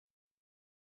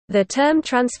The term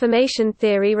transformation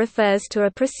theory refers to a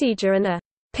procedure and a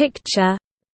picture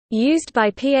used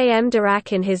by Pam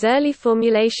Dirac in his early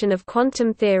formulation of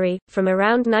quantum theory, from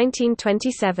around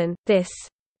 1927. This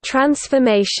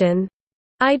transformation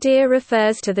idea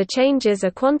refers to the changes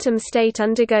a quantum state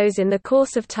undergoes in the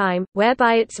course of time,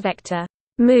 whereby its vector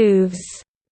moves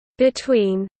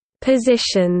between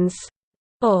positions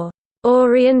or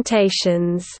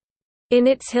orientations in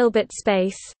its Hilbert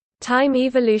space. Time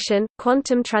evolution,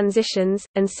 quantum transitions,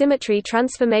 and symmetry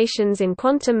transformations in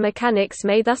quantum mechanics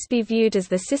may thus be viewed as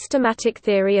the systematic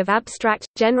theory of abstract,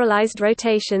 generalized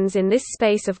rotations in this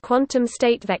space of quantum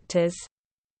state vectors.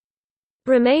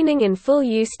 Remaining in full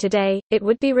use today, it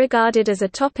would be regarded as a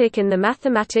topic in the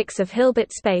mathematics of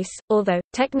Hilbert space, although,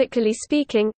 technically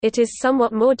speaking, it is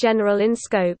somewhat more general in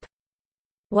scope.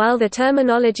 While the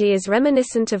terminology is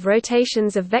reminiscent of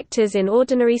rotations of vectors in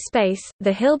ordinary space,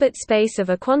 the Hilbert space of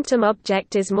a quantum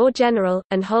object is more general,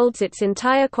 and holds its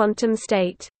entire quantum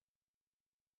state.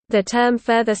 The term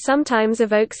further sometimes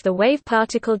evokes the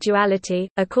wave-particle duality,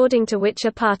 according to which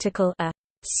a particle, a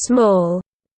small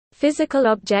physical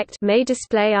object, may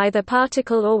display either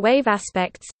particle or wave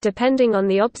aspects, depending on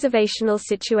the observational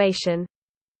situation.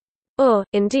 Or,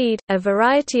 indeed, a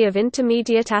variety of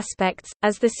intermediate aspects,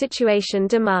 as the situation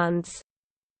demands.